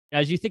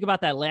As you think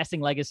about that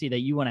lasting legacy that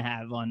you want to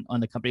have on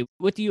the company,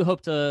 what do you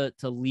hope to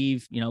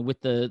leave,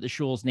 with the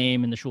Schewels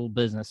name and the Schewel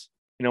business?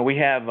 We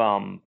have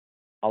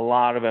a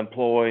lot of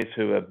employees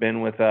who have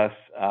been with us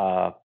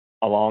a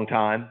long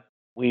time.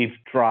 We've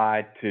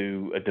tried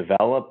to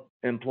develop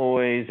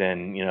employees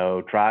and,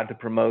 tried to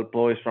promote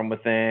employees from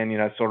within,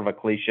 sort of a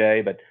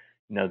cliche, but,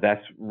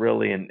 that's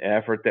really an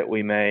effort that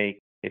we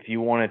make. If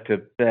you wanted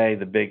to say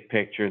the big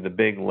picture, the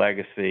big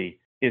legacy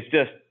is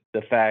just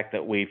the fact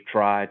that we've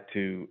tried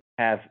to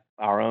have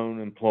our own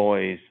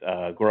employees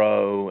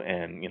grow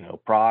and,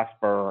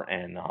 prosper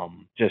and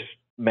just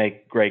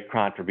make great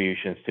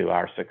contributions to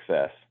our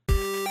success.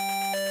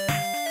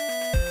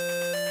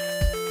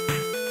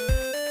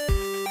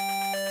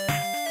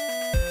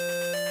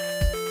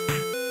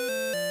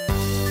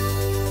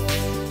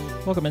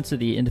 Welcome into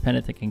the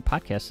Independent Thinking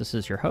Podcast. This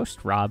is your host,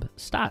 Rob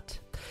Stott.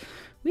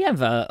 We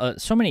have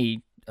so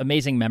many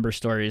amazing member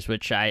stories,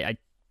 which I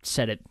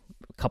said it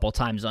a couple of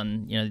times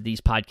on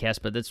these podcasts,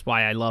 but that's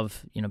why I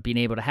love being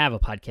able to have a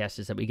podcast,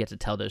 is that we get to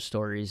tell those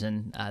stories.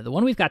 And the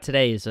one we've got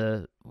today is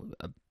a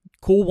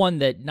cool one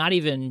that not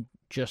even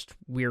just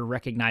we're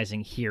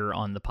recognizing here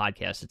on the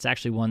podcast. It's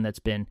actually one that's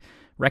been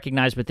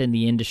recognized within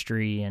the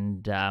industry,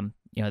 and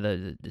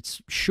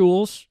it's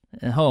Schewels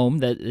Home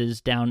that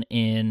is down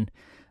in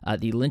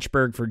the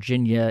Lynchburg,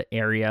 Virginia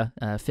area,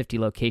 50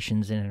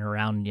 locations in and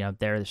around,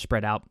 there. They're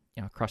spread out,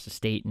 across the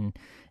state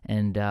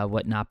and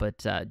whatnot.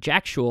 But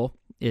Jack Schewel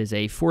is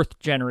a fourth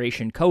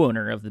generation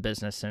co-owner of the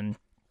business and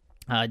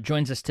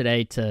joins us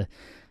today to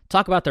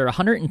talk about their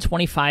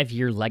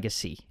 125-year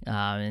legacy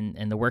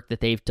and the work that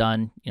they've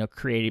done,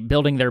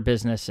 building their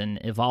business and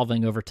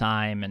evolving over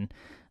time. And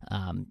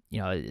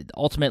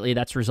ultimately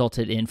that's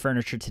resulted in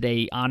Furniture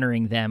Today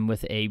honoring them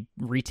with a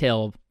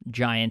retail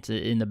giant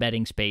in the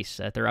bedding space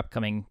at their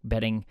upcoming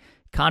bedding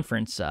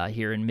conference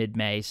here in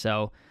mid-May.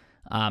 So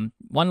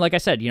one, like I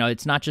said,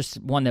 it's not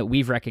just one that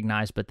we've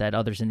recognized, but that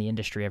others in the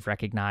industry have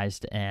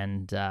recognized,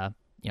 and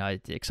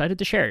excited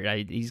to share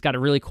it. He's got a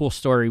really cool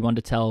story, one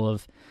to tell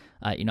of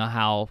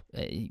how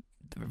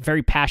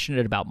very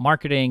passionate about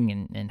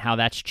marketing and how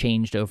that's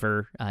changed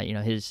over,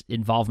 his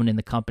involvement in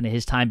the company,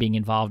 his time being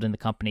involved in the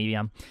company,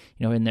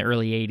 in the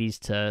early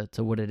 80s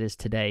to what it is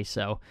today.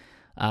 So,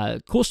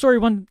 cool story.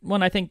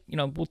 One I think,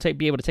 we'll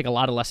be able to take a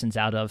lot of lessons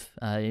out of,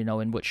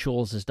 in what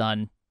Schewels has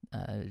done,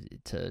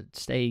 to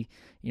stay,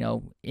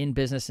 in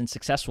business and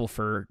successful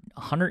for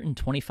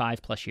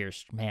 125 plus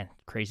years. Man,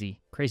 crazy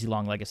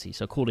long legacy.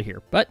 So cool to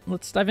hear. But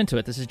let's dive into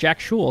it. This is Jack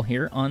Schewel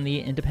here on the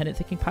Independent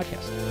Thinking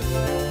Podcast.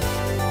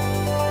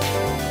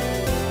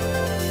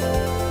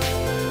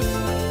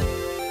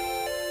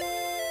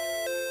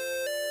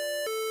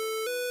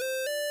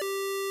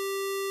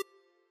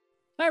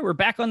 All right, we're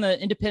back on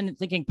the Independent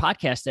Thinking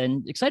Podcast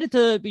and excited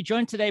to be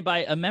joined today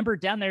by a member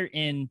down there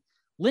in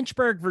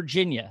Lynchburg,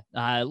 Virginia,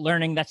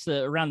 learning that's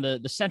around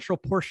the central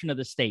portion of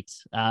the state.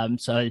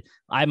 So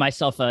I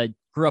myself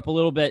grew up a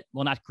little bit.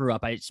 Well, not grew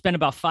up. I spent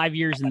about 5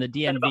 years in the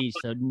DMV,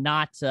 so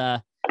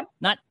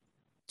not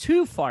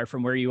too far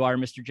from where you are,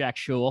 Mr. Jack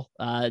Schewel,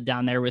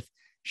 down there with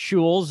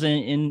Schewels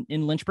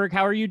in Lynchburg.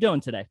 How are you doing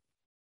today?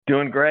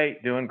 Doing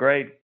great.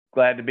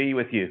 Glad to be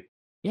with you.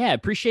 Yeah,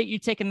 appreciate you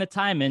taking the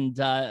time, and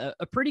a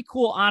pretty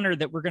cool honor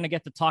that we're going to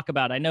get to talk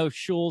about. I know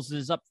Schewels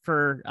is up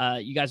for,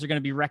 you guys are going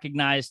to be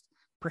recognized,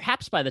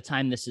 perhaps by the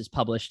time this is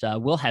published,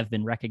 will have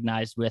been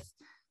recognized with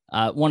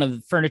one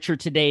of Furniture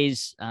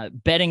Today's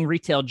bedding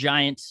retail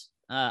giant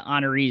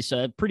honorees.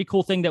 A pretty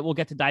cool thing that we'll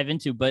get to dive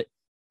into. But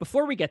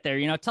before we get there,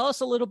 tell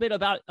us a little bit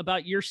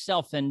about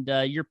yourself and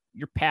your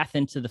path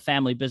into the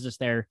family business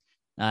there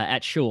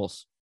at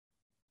Schewels.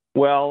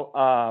 Well,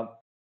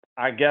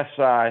 I guess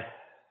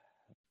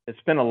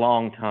it's been a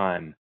long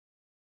time,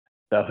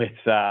 so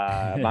it's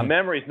my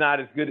memory's not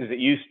as good as it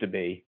used to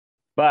be.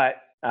 But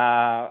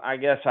I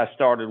guess I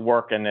started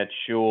working at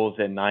Schewels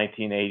in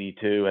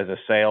 1982 as a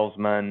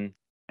salesman,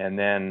 and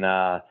then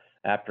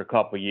after a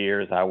couple of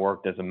years, I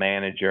worked as a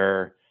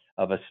manager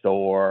of a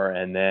store,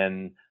 and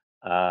then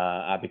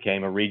I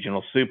became a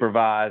regional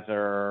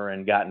supervisor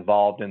and got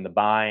involved in the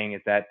buying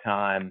at that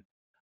time,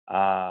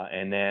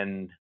 and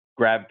then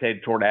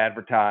gravitated toward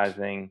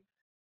advertising,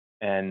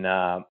 and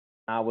I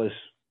was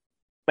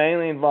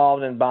mainly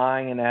involved in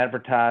buying and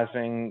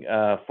advertising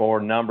for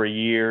a number of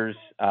years.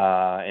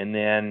 And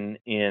then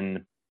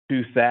in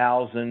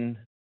 2000,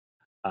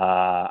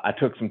 I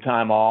took some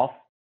time off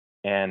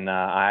and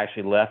I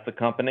actually left the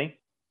company.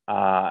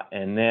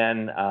 And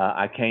then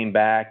I came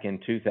back in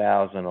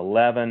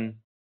 2011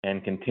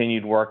 and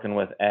continued working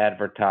with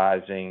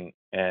advertising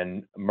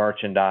and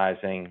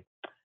merchandising,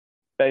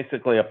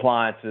 basically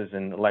appliances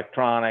and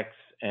electronics,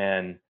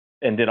 and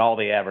did all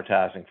the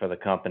advertising for the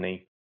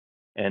company.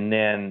 And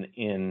then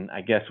in,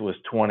 I guess it was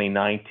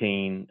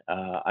 2019,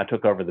 I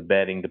took over the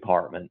bedding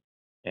department.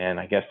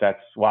 And I guess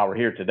that's why we're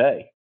here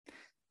today.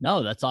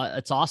 No, that's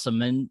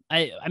awesome. And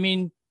I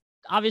mean,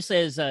 obviously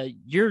as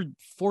you're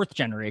fourth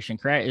generation,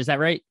 correct? Is that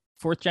right?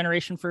 Fourth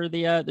generation for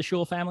the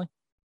Schewel family?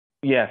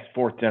 Yes,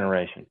 fourth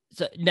generation.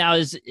 So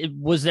now,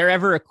 was there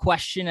ever a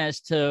question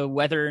as to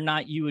whether or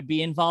not you would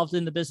be involved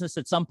in the business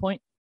at some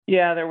point?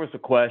 Yeah, there was a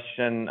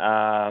question.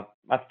 I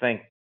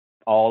think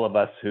all of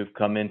us who've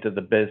come into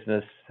the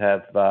business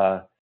have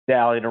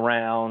dallied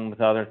around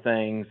with other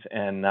things,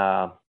 and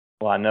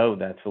well, I know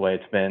that's the way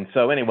it's been.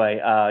 So anyway,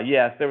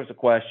 yes, there was a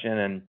question,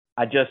 and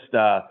I just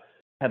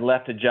had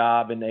left a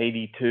job in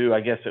 '82,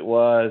 I guess it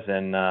was,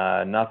 and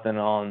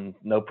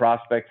no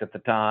prospects at the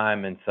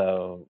time, and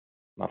so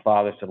my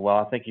father said, "Well,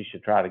 I think you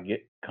should try to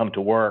come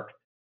to work,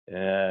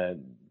 at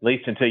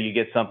least until you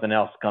get something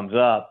else comes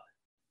up."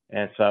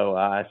 And so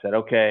I said,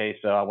 okay.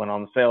 So I went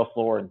on the sales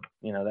floor, and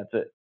that's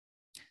it.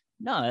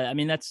 No, I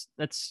mean that's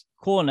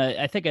cool, and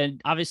I think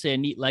obviously a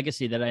neat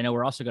legacy that I know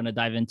we're also going to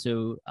dive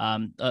into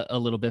a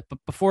little bit. But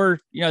before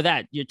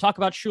that, you talk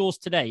about Schewels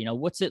today.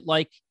 What's it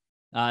like?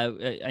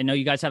 I know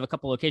you guys have a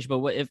couple locations,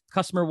 but if a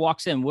customer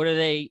walks in,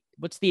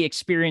 what's the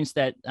experience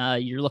that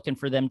you're looking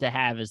for them to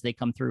have as they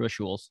come through a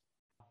Schewels?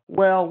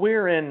 Well, we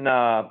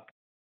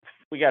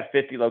got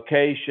 50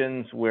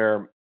 locations.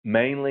 We're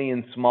mainly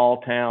in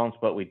small towns,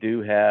 but we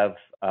do have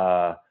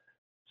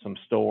some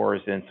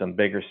stores in some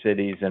bigger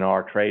cities in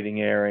our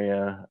trading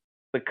area.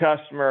 The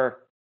customer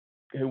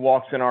who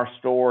walks in our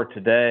store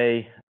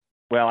today,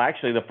 well,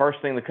 actually, the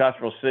first thing the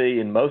customer will see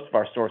in most of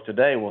our stores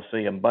today, will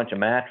see a bunch of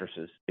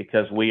mattresses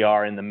because we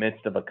are in the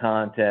midst of a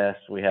contest.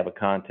 We have a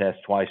contest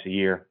twice a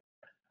year.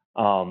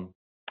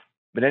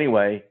 But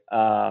anyway,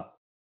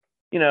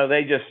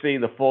 they just see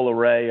the full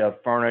array of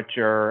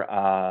furniture.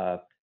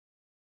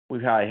 We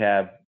probably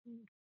have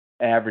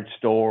average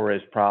store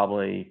is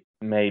probably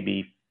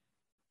maybe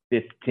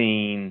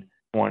 15,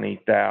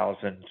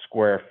 20,000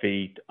 square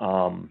feet.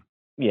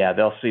 Yeah,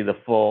 they'll see the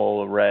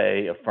full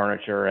array of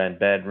furniture and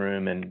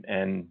bedroom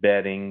and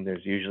bedding.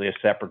 There's usually a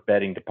separate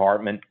bedding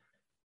department.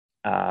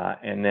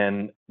 And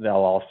then they'll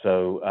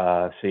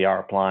also see our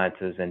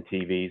appliances and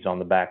TVs on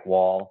the back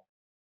wall.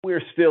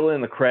 We're still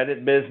in the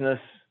credit business.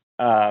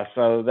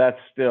 So that's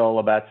still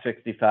about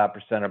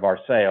 65% of our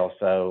sales.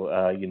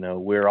 So,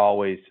 we're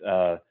always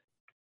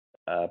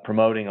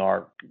promoting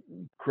our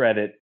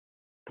credit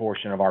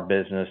portion of our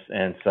business.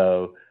 And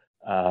so,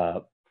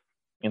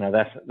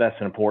 that's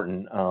an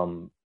important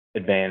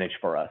advantage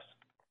for us.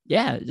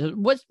 Yeah.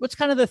 What's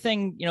kind of the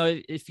thing,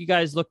 if you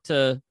guys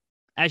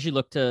as you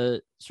look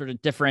to sort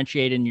of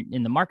differentiate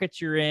in the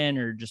markets you're in,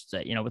 or just,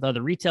 with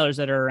other retailers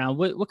that are around,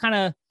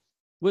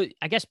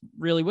 I guess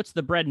really what's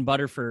the bread and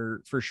butter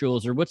for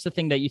Schewels, or what's the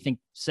thing that you think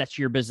sets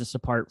your business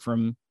apart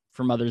from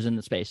others in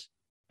the space?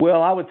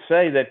 Well, I would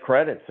say that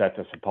credit sets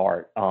us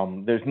apart.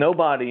 There's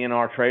nobody in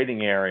our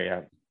trading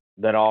area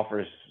that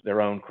offers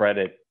their own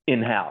credit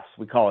in-house.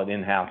 We call it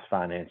in-house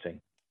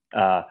financing.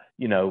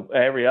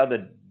 Every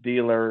other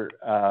dealer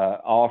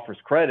offers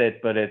credit,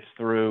 but it's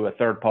through a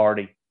third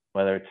party,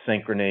 whether it's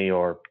Synchrony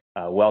or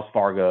Wells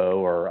Fargo,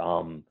 or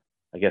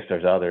I guess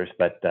there's others.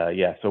 But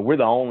yeah, so we're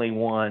the only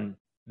one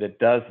that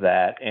does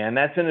that, and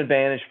that's an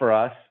advantage for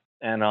us.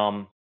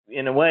 And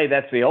in a way,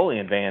 that's the only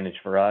advantage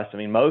for us. I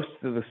mean, most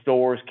of the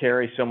stores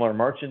carry similar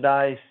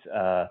merchandise,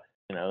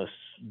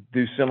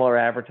 do similar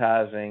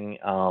advertising.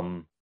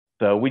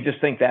 So we just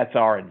think that's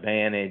our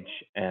advantage.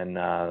 And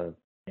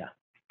yeah.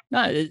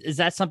 No, is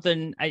that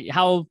something?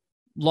 How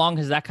long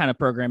has that kind of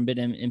program been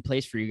in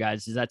place for you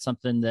guys? Is that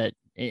something that,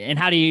 and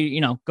how do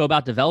you go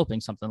about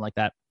developing something like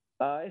that?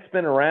 It's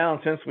been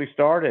around since we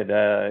started.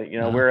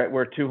 We're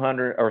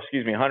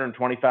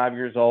 125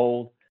 years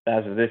old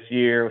as of this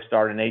year. We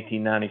started in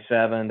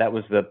 1897. That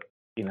was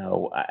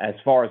as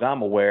far as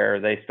I'm aware,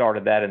 they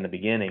started that in the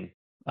beginning,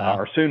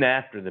 or soon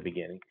after the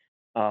beginning.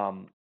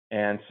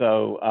 And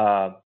so,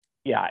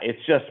 yeah,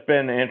 it's just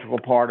been an integral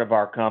part of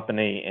our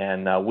company.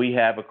 And we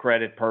have a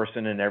credit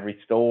person in every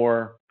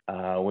store,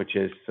 which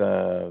is,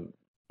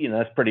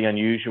 that's pretty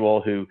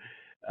unusual, who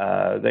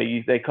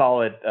they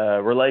call it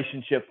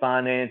relationship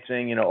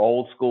financing,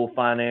 old school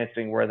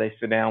financing, where they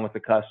sit down with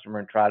the customer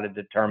and try to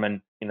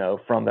determine,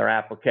 from their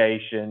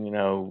application,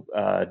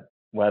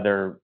 what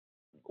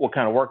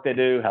kind of work they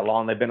do, how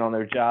long they've been on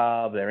their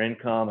job, their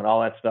income, and all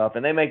that stuff.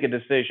 And they make a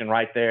decision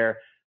right there.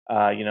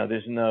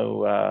 There's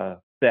no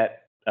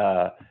set,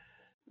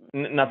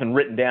 nothing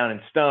written down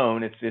in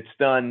stone. It's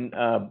done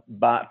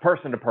by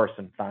person to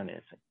person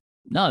financing.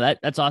 No,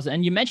 that's awesome.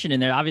 And you mentioned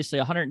in there, obviously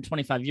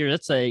 125 years,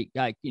 that's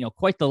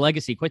quite the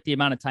legacy, quite the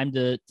amount of time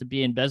to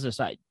be in business.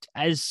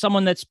 As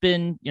someone that's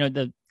been,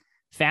 the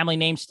family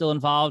name still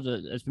involved,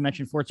 as we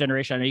mentioned, fourth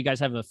generation, I know you guys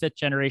have a fifth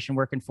generation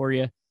working for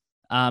you.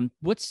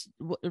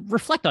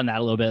 Reflect on that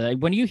a little bit. Like,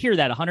 when you hear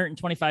that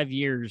 125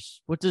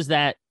 years, what does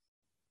that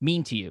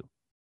mean to you?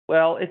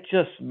 Well, it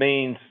just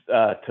means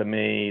to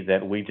me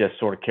that we just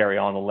sort of carry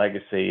on the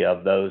legacy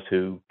of those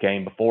who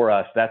came before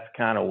us. That's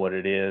kind of what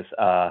it is.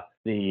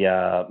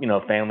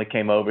 The family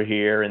came over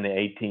here in the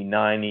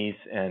 1890s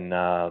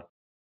and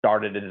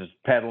started as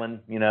peddling.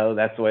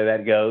 That's the way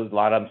that goes. A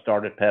lot of them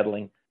started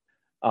peddling,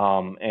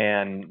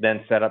 and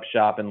then set up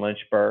shop in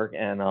Lynchburg.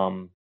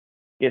 And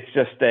it's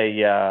just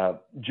a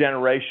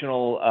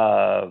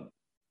generational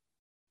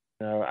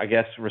I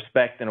guess,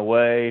 respect in a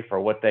way for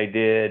what they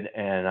did.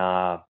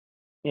 And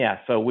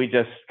so we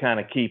just kind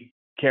of keep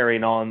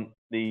carrying on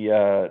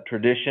the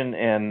tradition.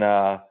 And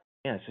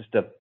it's just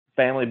a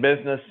family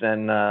business,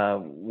 and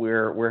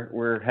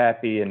we're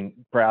happy and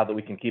proud that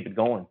we can keep it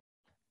going.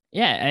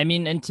 Yeah, I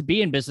mean, and to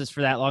be in business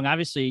for that long,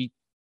 obviously,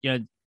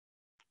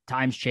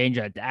 times change.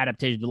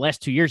 Adaptation. The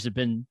last 2 years have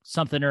been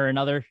something or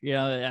another.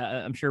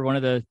 I'm sure one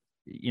of the,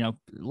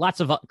 lots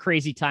of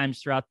crazy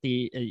times throughout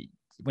the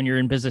when you're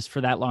in business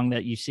for that long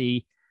that you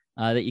see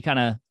that you kind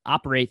of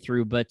operate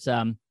through. But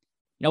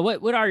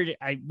what are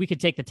we could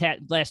take the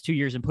last 2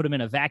 years and put them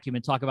in a vacuum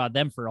and talk about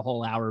them for a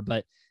whole hour.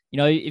 But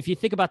if you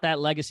think about that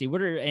legacy,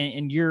 what are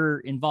and your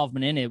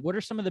involvement in it, what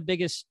are some of the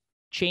biggest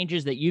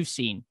changes that you've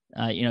seen,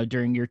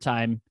 during your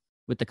time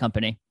with the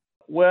company?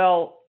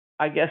 Well,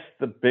 I guess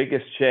the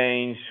biggest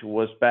change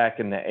was back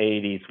in the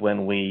 80s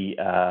when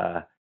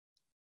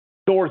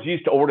stores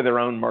used to order their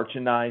own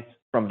merchandise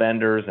from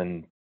vendors,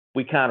 and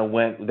we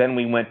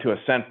went to a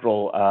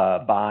central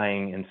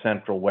buying and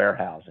central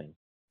warehousing.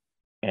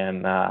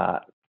 And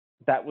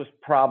that was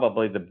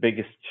probably the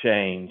biggest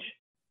change.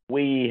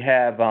 We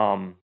have,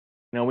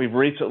 we've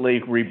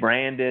recently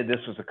rebranded.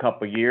 This was a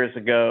couple of years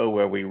ago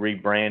where we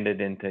rebranded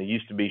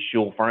used to be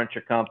Schewel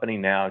Furniture Company.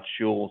 Now it's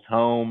Schewels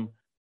Home.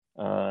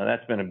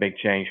 That's been a big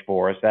change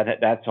for us.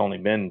 That's only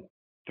been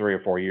 3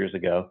 or 4 years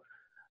ago.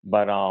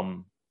 But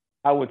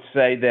I would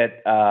say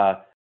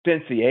that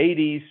since the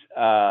 80s,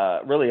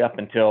 really up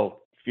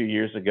until a few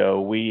years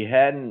ago, we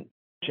hadn't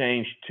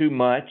changed too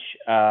much.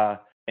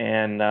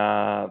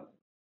 The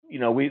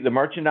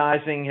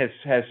merchandising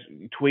has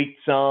tweaked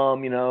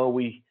some.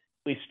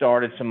 We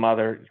started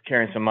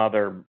carrying some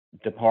other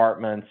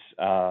departments.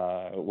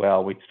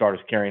 We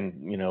started carrying,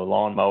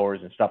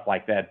 lawnmowers and stuff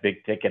like that,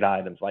 big ticket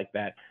items like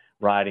that,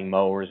 riding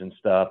mowers and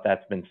stuff.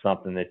 That's been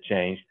something that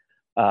changed.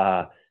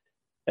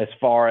 As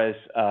far as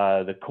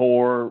the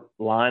core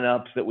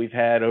lineups that we've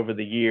had over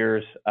the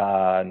years,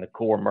 and the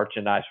core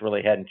merchandise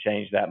really hadn't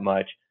changed that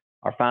much.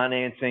 Our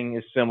financing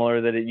is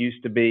similar that it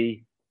used to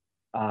be.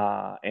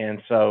 I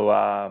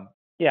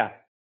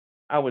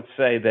would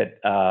say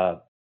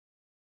that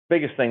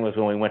biggest thing was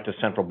when we went to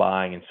central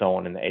buying and so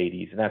on in the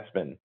 80s, and that's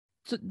been.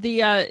 So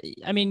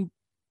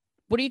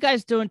what are you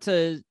guys doing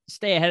to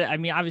stay ahead? I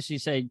mean, obviously you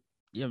say,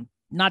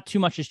 not too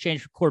much has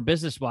changed core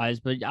business wise,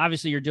 but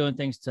obviously you're doing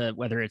things to,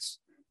 whether it's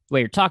the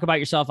way you talk about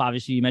yourself.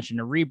 Obviously you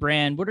mentioned a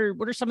rebrand. What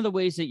are some of the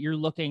ways that you're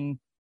looking,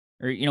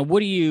 or,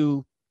 what do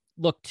you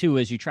look to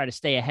as you try to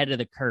stay ahead of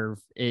the curve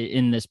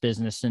in this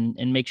business and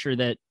make sure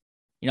that,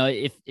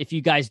 if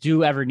you guys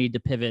do ever need to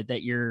pivot,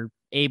 that you're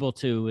able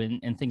to,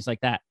 and things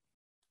like that?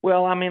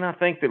 Well, I mean, I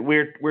think that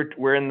we're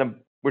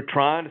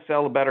trying to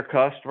sell a better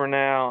customer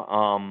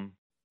now.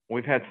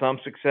 We've had some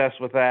success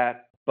with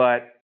that,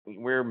 but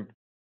we're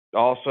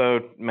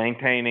also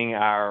maintaining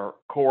our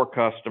core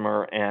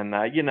customer. And,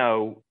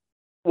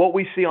 what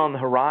we see on the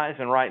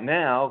horizon right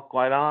now,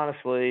 quite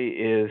honestly,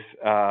 is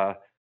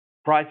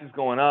prices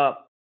going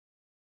up,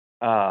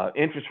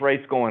 interest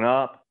rates going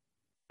up.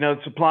 The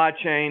supply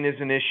chain is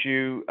an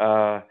issue,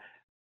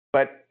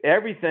 but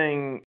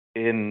everything,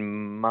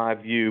 in my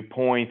view,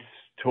 points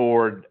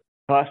toward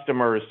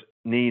customers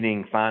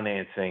needing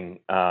financing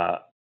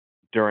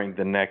during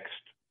the next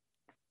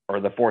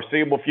or the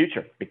foreseeable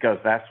future, because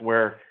that's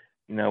where,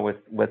 with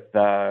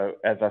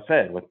as I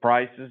said, with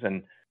prices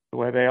and the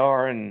way they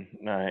are, and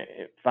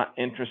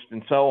interest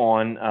and so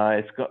on,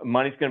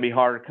 money's going to be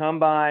harder to come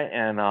by.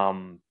 And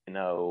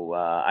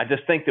I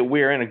just think that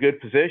we're in a good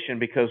position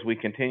because we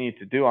continue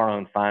to do our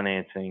own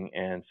financing,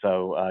 and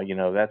so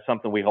that's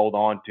something we hold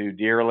on to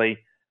dearly,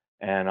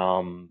 and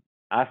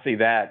I see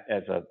that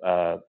as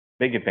a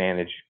big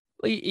advantage.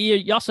 Well,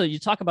 you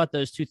talk about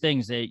those two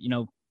things that,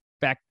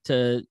 back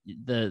to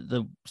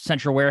the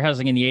central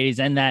warehousing in the 80s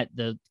and that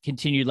the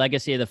continued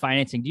legacy of the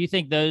financing. Do you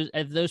think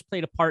those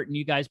played a part in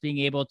you guys being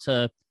able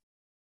to,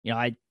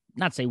 I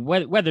not say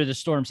weather the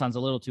storm sounds a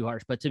little too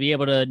harsh, but to be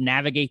able to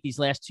navigate these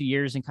last 2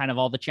 years and kind of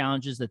all the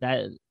challenges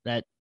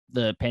that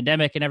the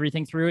pandemic and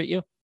everything threw at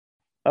you?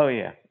 Oh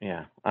yeah.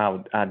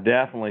 I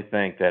definitely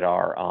think that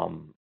our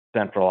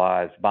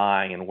centralized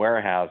buying and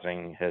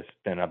warehousing has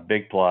been a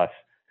big plus.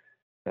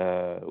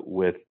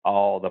 With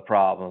all the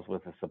problems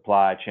with the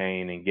supply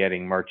chain and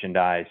getting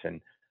merchandise,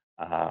 and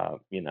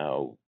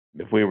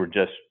if we were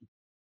just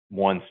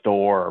one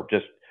store or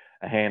just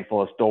a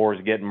handful of stores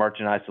getting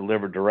merchandise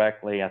delivered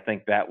directly, I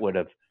think that would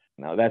have,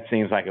 that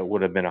seems like it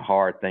would have been a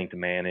hard thing to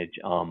manage.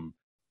 And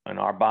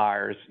our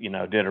buyers,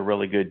 did a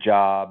really good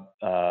job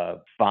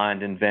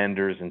finding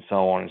vendors and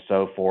so on and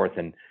so forth,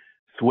 and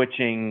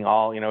switching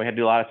we had to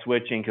do a lot of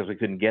switching because we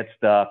couldn't get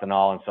stuff and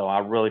all. And so I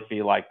really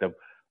feel like the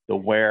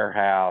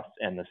warehouse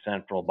and the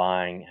central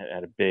buying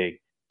had a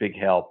big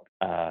help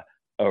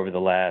over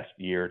the last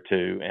year or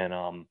two. And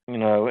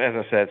as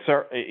I said,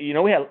 sir,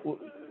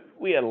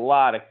 we had a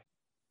lot of.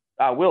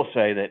 I will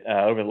say that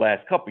over the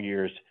last couple of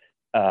years,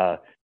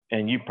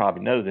 and you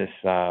probably know this,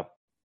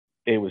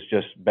 it was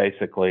just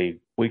basically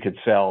we could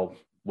sell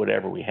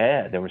whatever we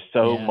had. There was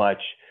so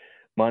much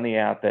money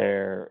out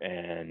there,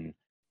 and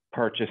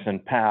purchasing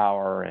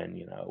power,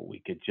 and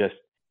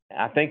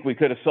I think we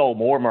could have sold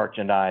more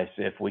merchandise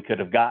if we could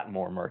have gotten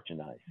more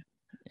merchandise.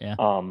 Yeah.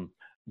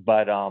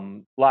 But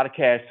a lot of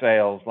cash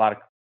sales, a lot of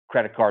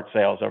credit card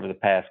sales over the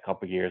past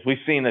couple of years. We've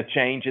seen a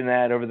change in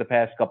that over the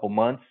past couple of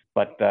months,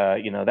 but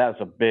that was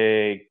a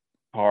big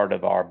part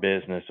of our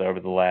business over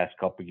the last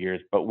couple of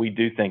years. But we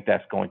do think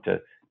that's going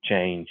to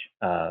change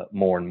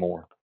more and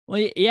more.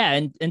 Well, yeah,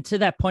 and to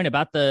that point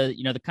about the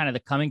the kind of the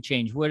coming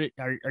change, what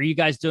are you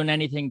guys doing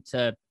anything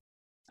to?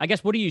 I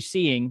guess what are you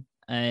seeing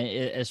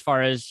as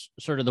far as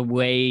sort of the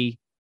way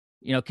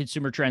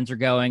consumer trends are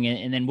going,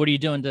 and then what are you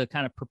doing to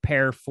kind of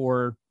prepare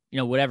for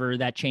whatever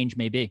that change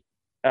may be?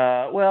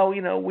 Well,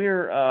 we've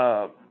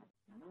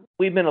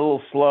been a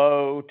little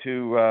slow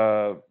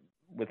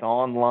with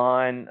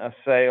online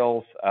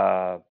sales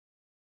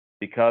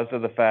because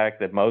of the fact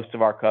that most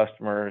of our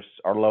customers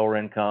are lower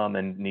income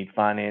and need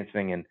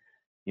financing, and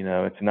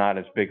it's not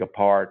as big a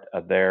part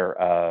of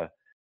their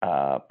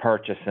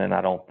purchasing,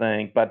 I don't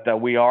think.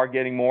 But we are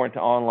getting more into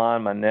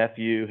online. My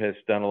nephew has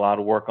done a lot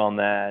of work on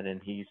that,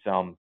 and he's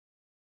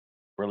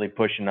really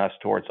pushing us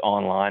towards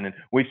online. And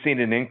we've seen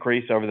an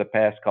increase over the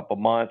past couple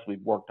of months.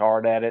 We've worked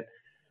hard at it.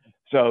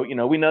 So,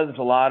 we know there's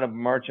a lot of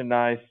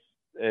merchandise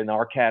in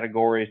our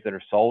categories that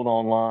are sold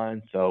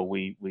online. So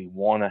we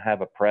want to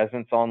have a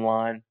presence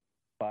online.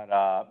 But,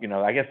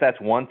 I guess that's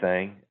one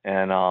thing.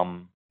 And,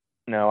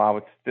 I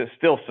would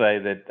still say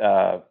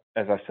that,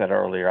 as I said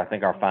earlier, I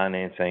think our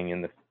financing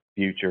in the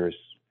future is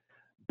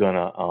going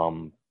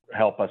to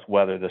help us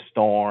weather the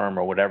storm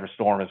or whatever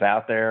storm is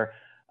out there.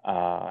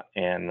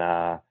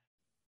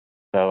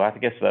 So I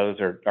guess those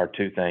are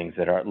two things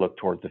that look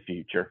towards the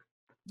future.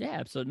 Yeah,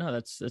 absolutely. No,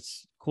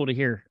 that's cool to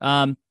hear.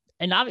 And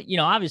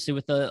obviously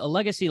with a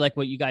legacy like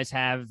what you guys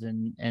have,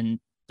 and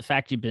the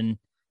fact you've been,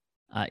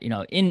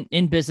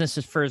 in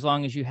businesses for as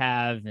long as you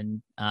have,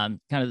 and kind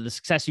of the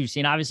success you've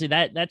seen, obviously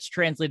that's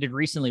translated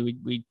recently.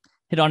 We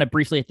hit on it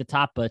briefly at the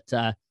top, but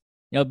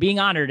being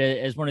honored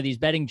as one of these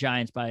bedding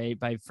giants by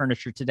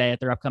Furniture Today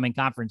at their upcoming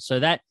conference. So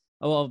that.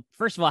 Well,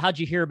 first of all, how'd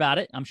you hear about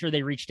it? I'm sure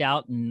they reached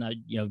out and,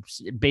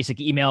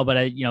 basic email,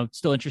 but,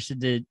 still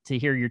interested to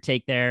hear your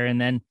take there. And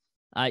then,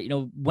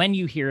 when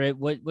you hear it,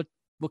 what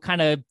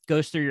kind of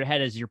goes through your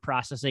head as you're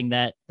processing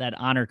that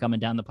honor coming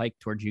down the pike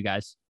towards you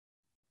guys?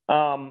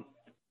 I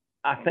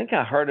think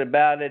I heard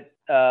about it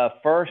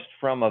first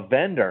from a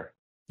vendor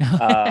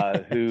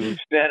who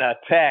sent a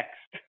text.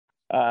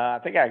 I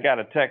think I got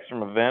a text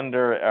from a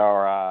vendor,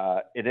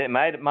 or it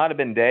might have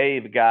been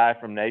Dave, a guy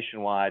from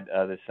Nationwide,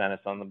 that sent us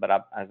something. But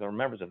as I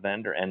remember, it's a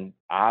vendor, and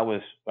I was,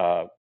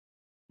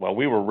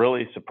 we were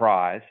really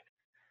surprised.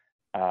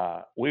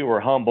 We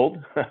were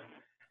humbled,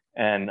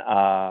 and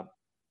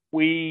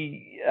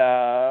we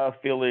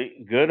feel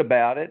good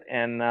about it.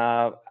 And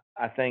I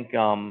think,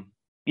 So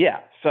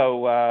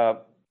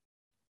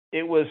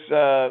it was,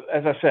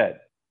 as I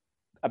said,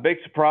 a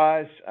big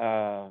surprise.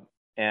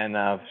 And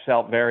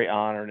felt very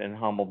honored and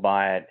humbled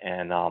by it.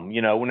 And,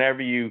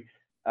 whenever you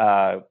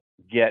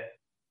get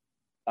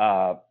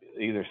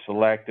either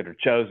selected or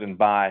chosen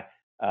by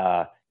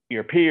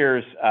your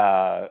peers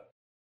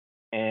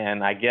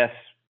and I guess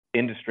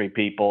industry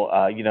people,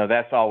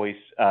 that's always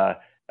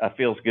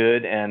feels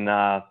good. And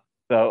it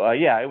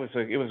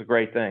was a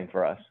great thing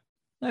for us.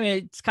 I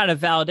mean, it's kind of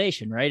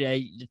validation,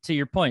 right? To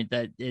your point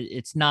that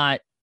it's not,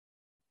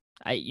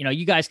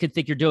 you guys could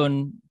think you're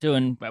doing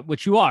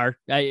what you are.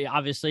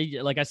 Obviously,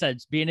 like I said,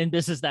 being in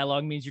business that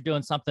long means you're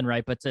doing something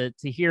right. But to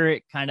hear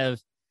it kind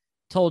of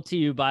told to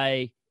you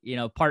by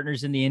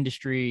partners in the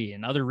industry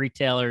and other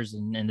retailers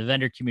and the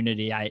vendor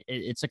community,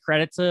 it's a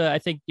credit to, I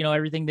think,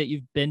 everything that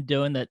you've been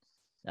doing, that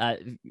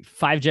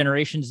 5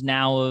 generations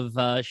now of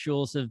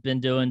Schewels have been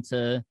doing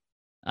to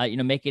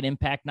make an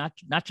impact,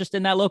 not just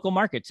in that local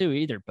market too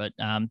either, but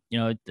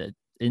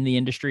in the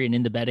industry and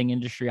in the bedding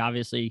industry,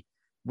 obviously,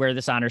 where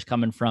this honor is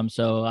coming from.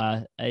 So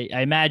I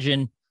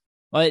imagine,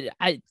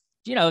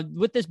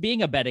 with this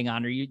being a bedding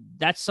honor,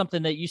 that's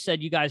something that you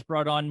said you guys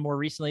brought on more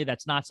recently.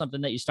 That's not something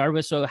that you started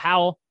with. So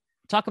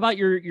talk about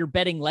your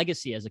bedding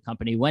legacy as a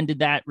company. When did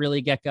that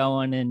really get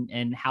going,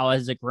 and how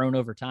has it grown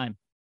over time?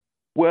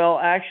 Well,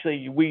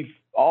 actually, we've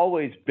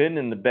always been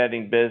in the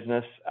bedding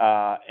business,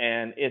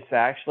 and it's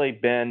actually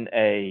been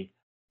a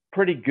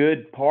pretty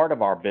good part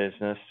of our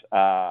business.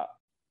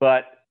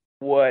 But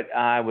what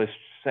I was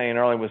saying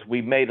earlier was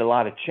we made a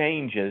lot of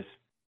changes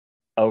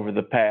over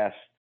the past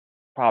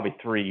probably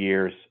 3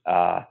 years,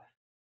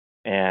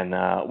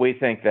 and we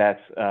think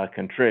that's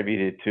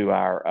contributed to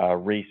our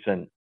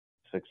recent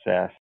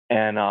success.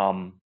 And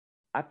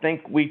I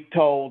think we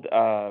told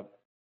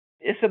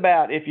it's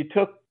about, if you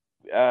took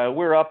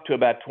we're up to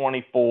about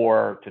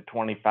 24 to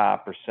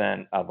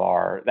 25% of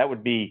our that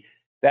would be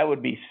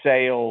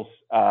sales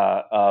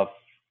of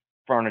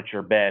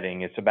furniture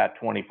bedding. It's about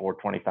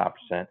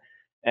 24-25%.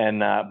 And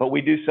but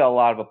we do sell a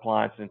lot of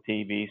appliances and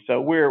TV,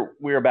 so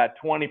we're about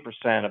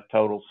 20% of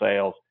total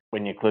sales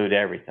when you include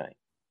everything.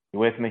 You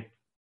with me?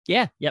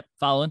 Yeah. Yep.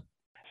 Following.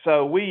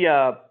 So we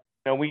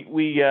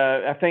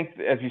I think,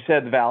 as you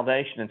said, the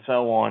validation and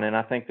so on, and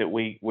I think that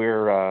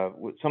we're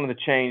some of the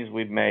changes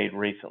we've made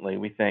recently,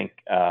 we think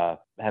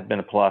have been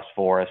a plus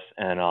for us,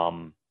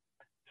 and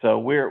so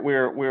we're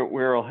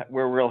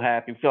real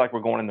happy. We feel like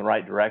we're going in the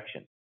right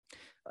direction.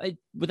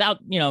 Without,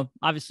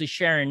 obviously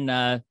sharing,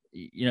 the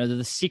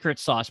secret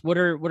sauce, what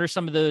are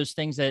some of those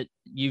things that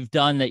you've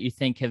done that you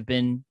think have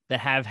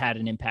had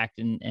an impact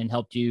and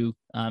helped you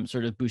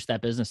sort of boost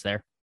that business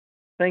there?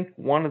 I think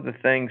one of the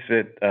things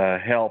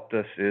that helped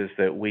us is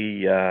that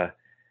we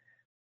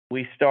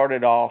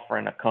started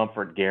offering a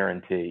comfort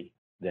guarantee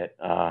that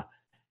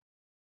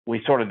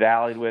we sort of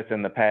dallied with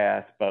in the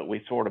past, but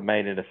we sort of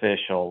made it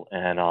official.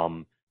 And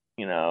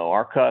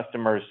our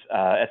customers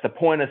at the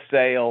point of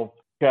sale,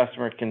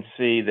 customers can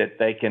see that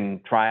they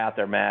can try out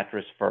their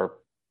mattress for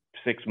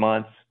 6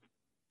 months,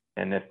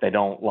 and if they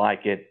don't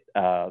like it,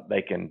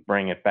 they can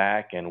bring it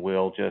back, and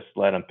we'll just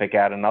let them pick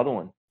out another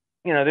one.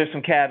 There's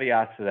some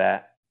caveats to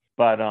that.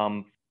 But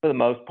for the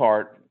most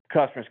part,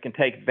 customers can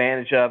take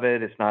advantage of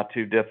it. It's not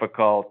too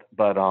difficult.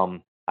 But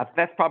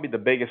that's probably the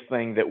biggest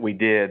thing that we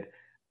did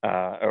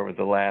over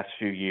the last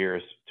few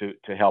years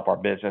to help our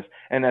business.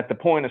 And at the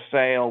point of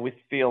sale, we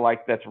feel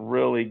like that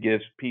really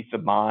gives peace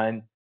of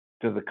mind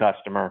to the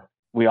customer.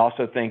 We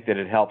also think that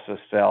it helps us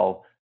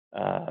sell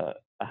a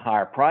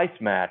higher price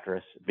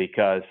mattress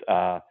because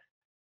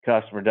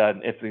customer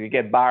doesn't. If they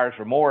get buyer's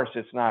remorse,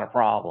 it's not a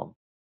problem.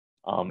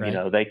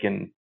 Right. They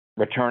can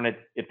return it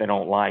if they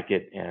don't like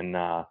it. And,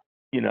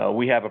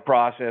 we have a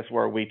process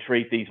where we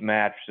treat these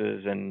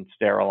mattresses and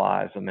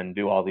sterilize them and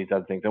do all these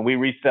other things, and we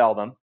resell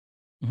them.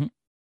 Mm-hmm.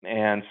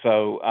 And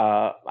so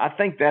I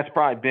think that's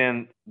probably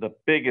been the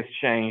biggest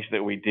change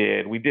that we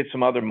did. We did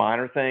some other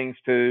minor things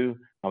too.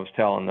 I was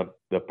telling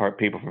the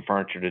people from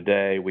Furniture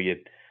Today,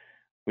 we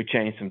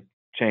changed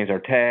our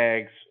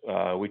tags,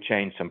 we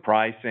changed some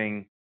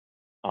pricing,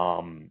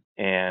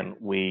 and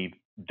we've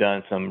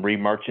done some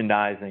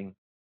re-merchandising.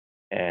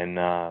 And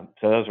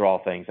so those are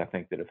all things I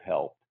think that have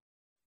helped.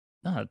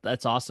 Oh,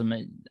 that's awesome.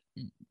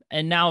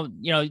 And now,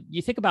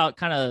 you think about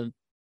kind of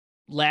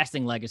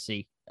lasting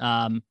legacy.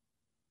 Having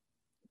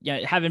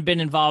been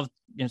involved,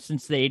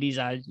 since the 80s,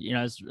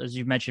 as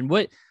you've mentioned,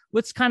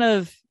 what's kind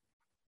of,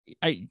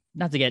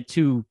 not to get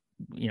too,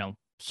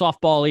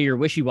 softball-y or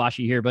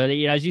wishy-washy here, but,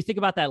 as you think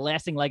about that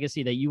lasting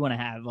legacy that you want to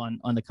have on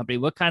the company,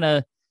 what kind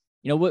of,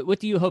 what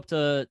do you hope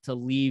to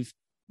leave,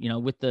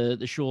 with the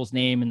Schewels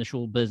name and the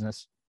Schewel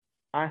business?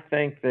 I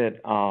think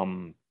that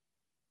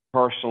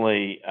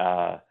personally,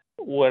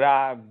 what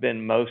I've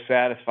been most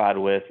satisfied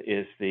with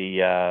is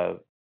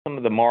some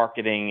of the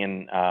marketing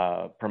and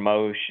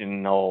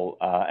promotional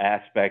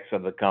aspects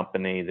of the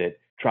company that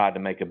tried to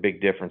make a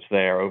big difference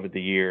there over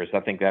the years.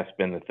 I think that's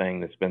been the thing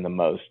that's been the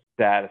most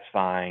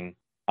satisfying.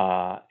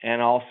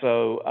 And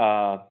also,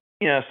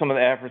 some of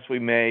the efforts we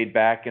made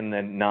back in the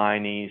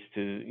 90s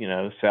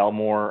to, sell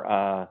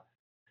more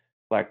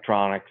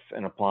electronics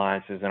and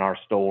appliances in our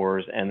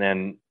stores, and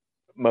then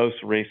most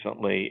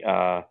recently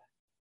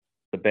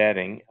the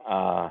bedding.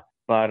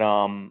 But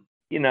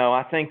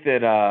I think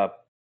that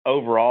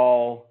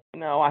overall,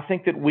 I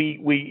think that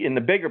we in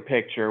the bigger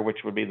picture, which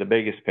would be the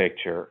biggest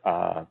picture,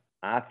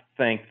 I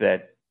think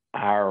that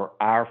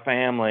our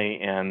family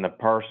and the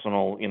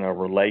personal,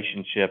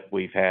 relationship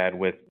we've had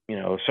with,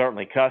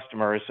 certainly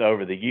customers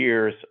over the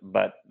years,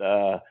 but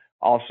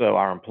also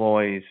our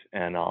employees.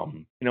 And,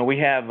 we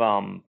have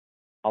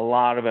a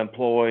lot of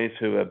employees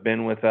who have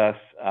been with us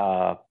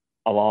a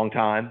long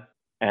time.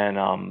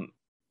 And,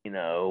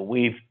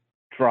 we've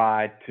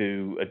tried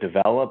to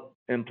develop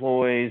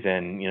employees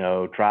and,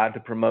 tried to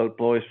promote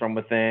employees from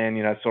within.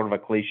 It's sort of a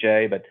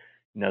cliche, but,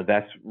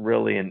 that's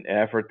really an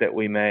effort that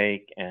we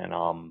make.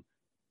 And,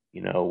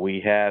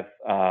 we have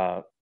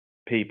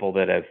people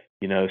that have,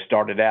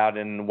 started out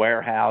in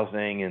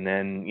warehousing and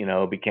then,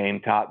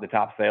 became the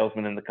top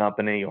salesman in the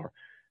company, or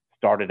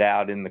started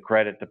out in the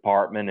credit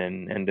department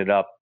and ended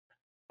up,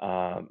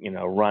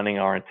 running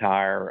our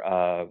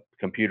entire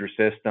computer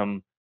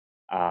system.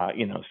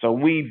 So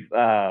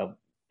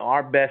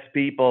our best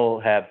people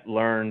have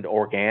learned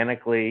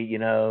organically,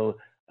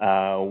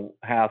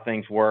 how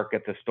things work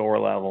at the store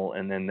level,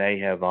 and then they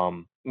have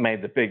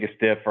made the biggest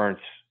difference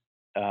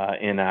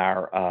in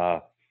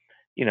our,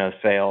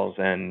 sales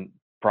and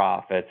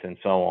profits and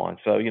so on.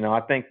 So,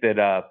 I think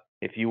that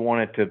if you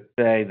wanted to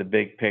say the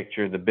big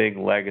picture, the big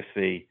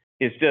legacy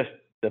is just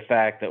the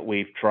fact that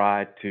we've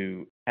tried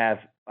to have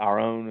our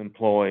own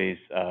employees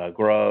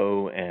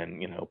grow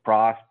and,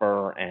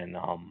 prosper and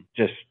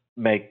just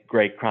make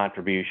great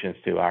contributions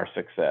to our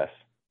success.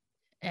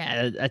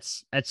 Yeah,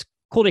 that's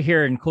cool to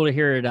hear, and cool to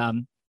hear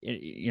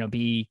it,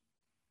 be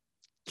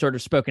sort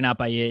of spoken out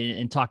by you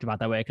and talked about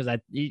that way, because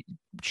it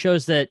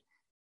shows that,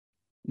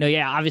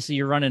 obviously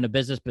you're running a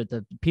business, but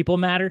the people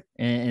matter,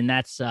 and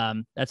that's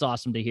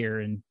awesome to hear.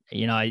 And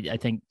I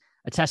think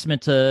a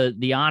testament to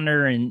the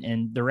honor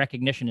and the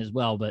recognition as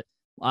well. But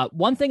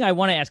one thing I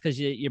want to ask, because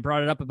you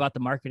brought it up about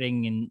the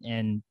marketing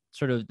and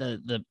sort of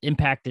the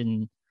impact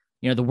and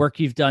the work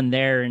you've done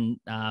there, and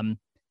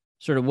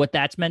sort of what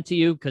that's meant to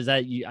you, because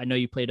I know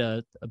you played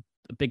a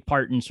a big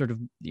part in sort of,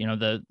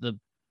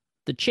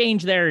 the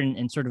change there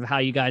and sort of how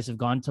you guys have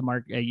gone to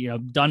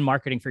done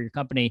marketing for your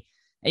company.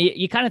 And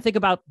you kind of think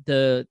about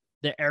the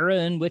era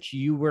in which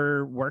you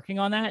were working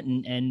on that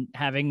and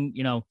having,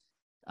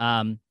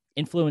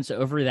 influence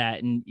over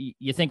that. And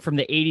you think from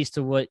the 80s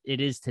to what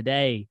it is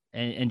today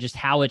and just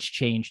how it's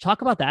changed.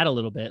 Talk about that a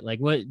little bit. Like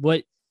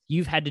what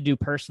you've had to do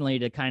personally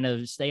to kind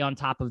of stay on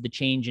top of the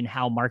change and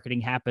how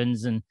marketing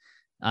happens and,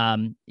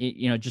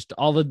 just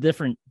all the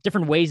different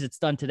ways it's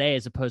done today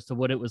as opposed to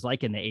what it was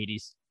like in the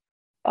 80s.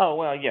 Oh,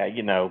 well, yeah.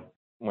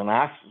 When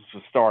I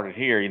started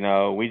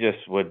here, we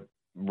just would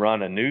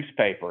run a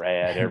newspaper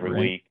ad every Right.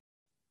 week.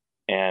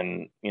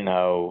 And,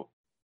 a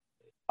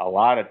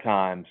lot of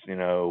times,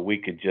 we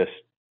could just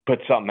put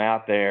something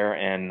out there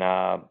and,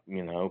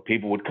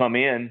 people would come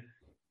in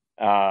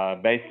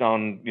based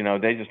on,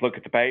 they just look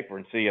at the paper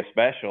and see a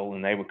special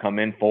and they would come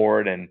in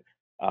for it. And,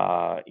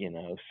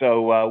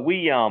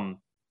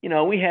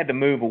 we had to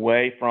move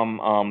away from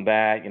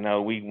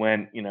that. We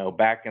went,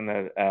 back in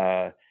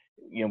the,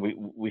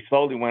 we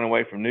slowly went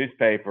away from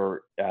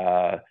newspaper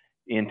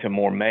into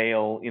more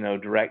mail,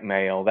 direct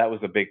mail. That was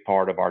a big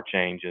part of our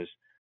changes,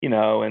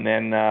 and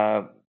then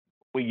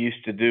we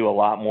used to do a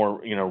lot more,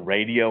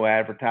 radio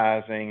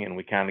advertising, and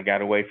we kind of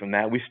got away from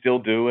that. We still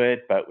do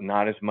it, but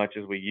not as much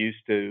as we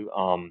used to.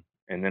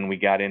 And then we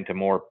got into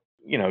more,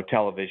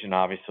 television,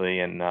 obviously.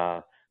 And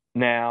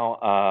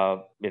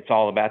now it's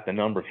all about the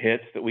number of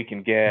hits that we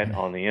can get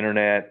on the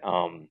internet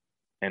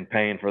and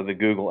paying for the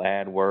Google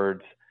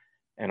AdWords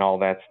and all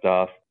that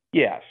stuff.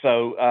 Yeah.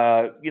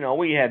 So,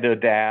 we had to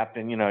adapt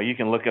and, you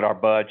can look at our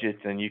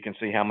budgets and you can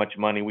see how much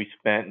money we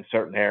spent in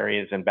certain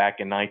areas and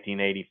back in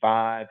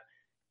 1985.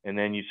 And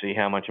then you see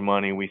how much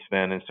money we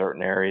spend in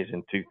certain areas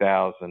in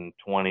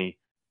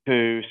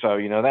 2022. So,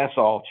 that's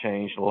all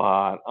changed a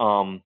lot.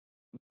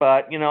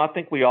 But, I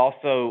think we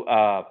also,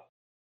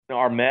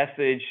 our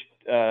message,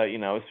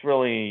 it's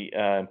really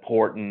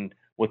important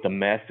what the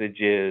message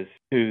is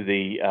to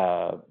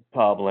the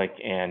public.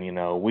 And,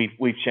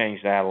 we've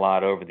changed that a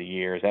lot over the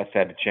years. That's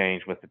had to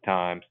change with the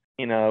times.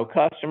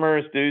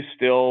 Customers do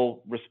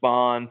still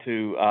respond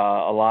to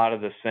a lot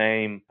of the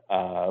same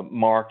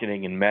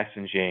marketing and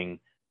messaging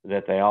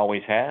that they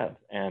always have.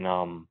 And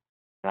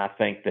I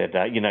think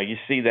that, you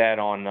see that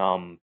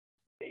on,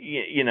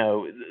 you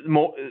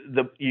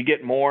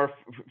get more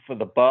for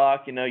the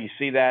buck, you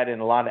see that in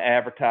a lot of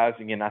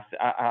advertising. And I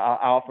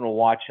often will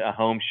watch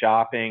Home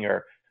Shopping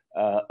or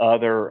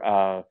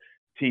other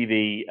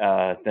TV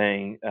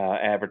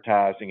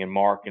advertising and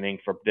marketing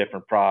for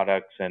different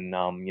products. And,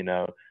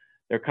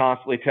 they're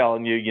constantly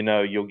telling you,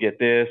 you'll get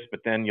this,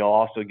 but then you'll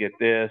also get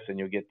this, and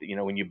you'll get,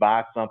 when you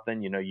buy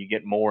something, you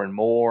get more and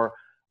more.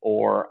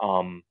 Or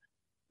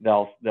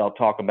they'll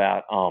talk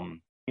about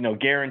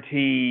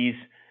guarantees,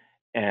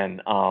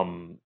 and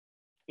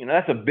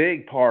that's a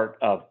big part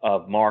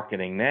of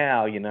marketing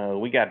now.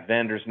 We got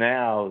vendors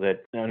now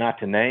that, not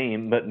to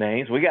name but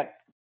names. We got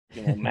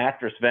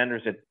mattress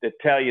vendors that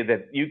tell you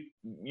that you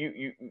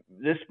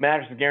this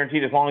mattress is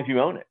guaranteed as long as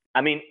you own it. I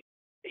mean,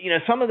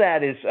 some of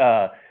that is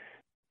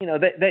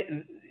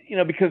they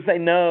because they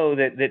know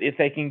that if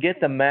they can get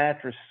the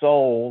mattress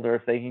sold or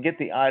if they can get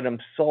the item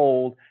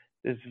sold,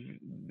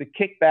 the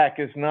kickback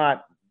is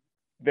not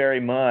very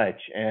much,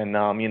 and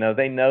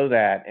they know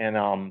that,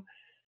 and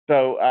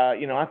so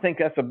I think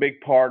that's a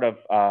big part of.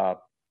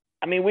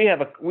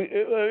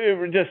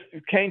 It just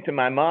came to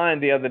my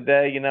mind the other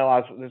day.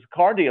 There's a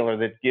car dealer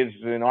that gives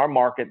in our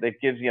market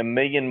that gives you a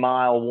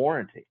 1,000,000-mile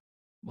warranty.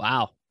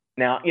 Wow.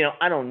 Now,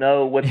 I don't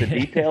know what the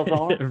details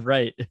are,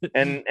 right?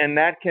 And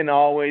that can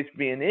always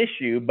be an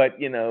issue. But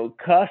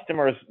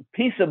customers'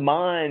 peace of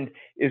mind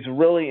is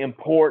really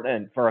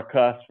important for a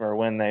customer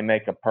when they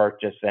make a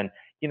purchase. And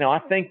I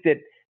think that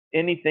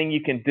anything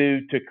you can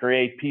do to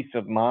create peace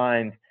of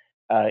mind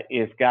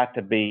is got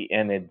to be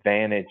an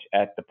advantage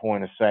at the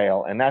point of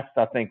sale. And that's,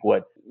 I think,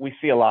 what we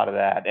see a lot of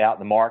that out in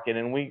the market,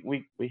 and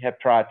we have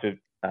tried to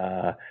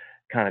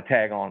kind of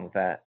tag on with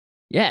that.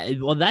 Yeah,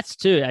 well, that's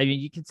too. I mean,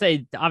 you could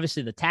say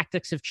obviously the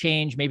tactics have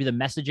changed. Maybe the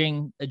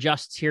messaging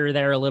adjusts here or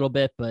there a little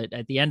bit, but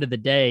at the end of the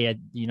day,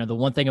 the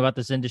one thing about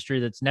this industry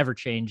that's never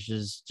changed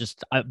is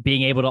just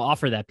being able to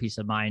offer that peace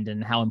of mind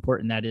and how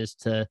important that is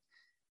to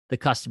the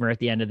customer at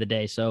the end of the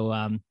day. So,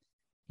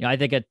 I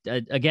think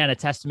again a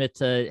testament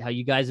to how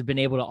you guys have been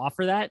able to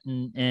offer that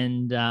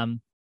and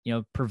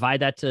provide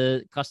that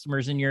to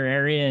customers in your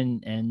area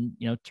and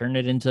turn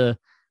it into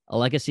a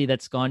legacy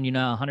that's gone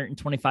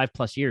 125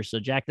 plus years. So,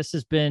 Jack, this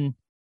has been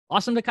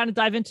awesome to kind of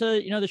dive into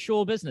the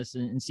Schewel business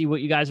and see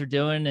what you guys are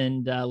doing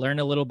and learn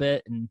a little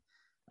bit and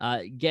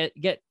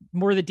get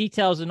more of the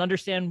details and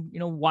understand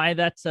why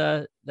that's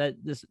that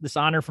this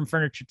honor from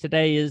Furniture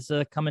Today is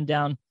coming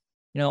down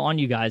on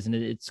you guys. And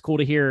it's cool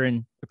to hear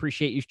and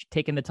appreciate you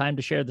taking the time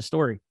to share the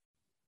story.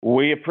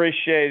 We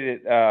appreciate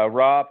it,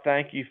 Rob.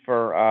 Thank you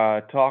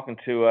for talking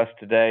to us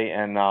today,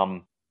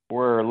 and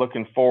we're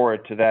looking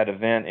forward to that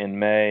event in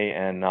May,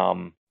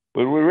 and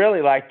what we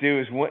really like to do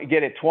is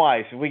get it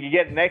twice. If we could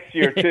get it next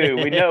year too,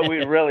 we know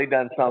we've really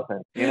done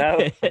something, you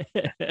know?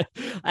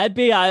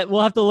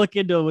 We'll have to look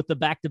into what the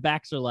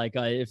back-to-backs are like,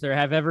 if there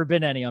have ever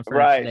been any on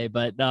first day.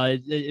 But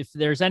if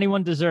there's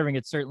anyone deserving,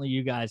 it's certainly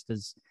you guys,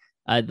 because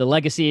the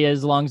legacy,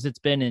 as long as it's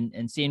been,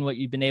 and seeing what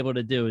you've been able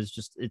to do,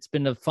 it's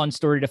been a fun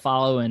story to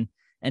follow,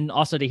 and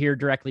also to hear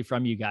directly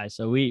from you guys.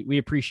 So we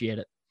appreciate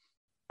it.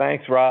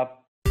 Thanks, Rob.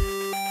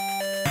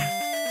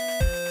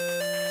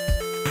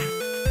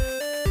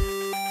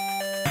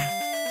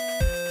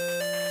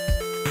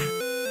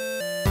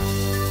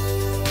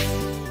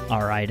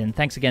 All right. And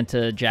thanks again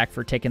to Jack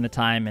for taking the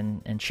time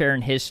and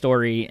sharing his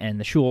story and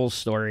the Schewels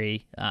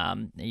story.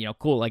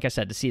 Cool. Like I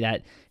said, to see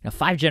that,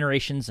 5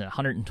 generations and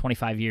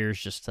 125 years,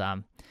 just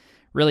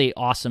really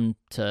awesome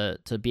to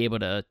be able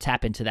to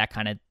tap into that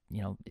kind of,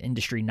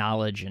 industry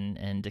knowledge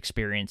and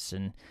experience,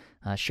 and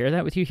share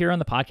that with you here on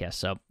the podcast.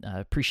 So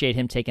appreciate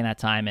him taking that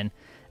time. And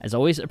as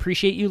always,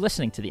 appreciate you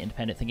listening to the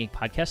Independent Thinking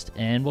Podcast,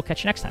 and we'll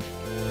catch you next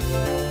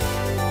time.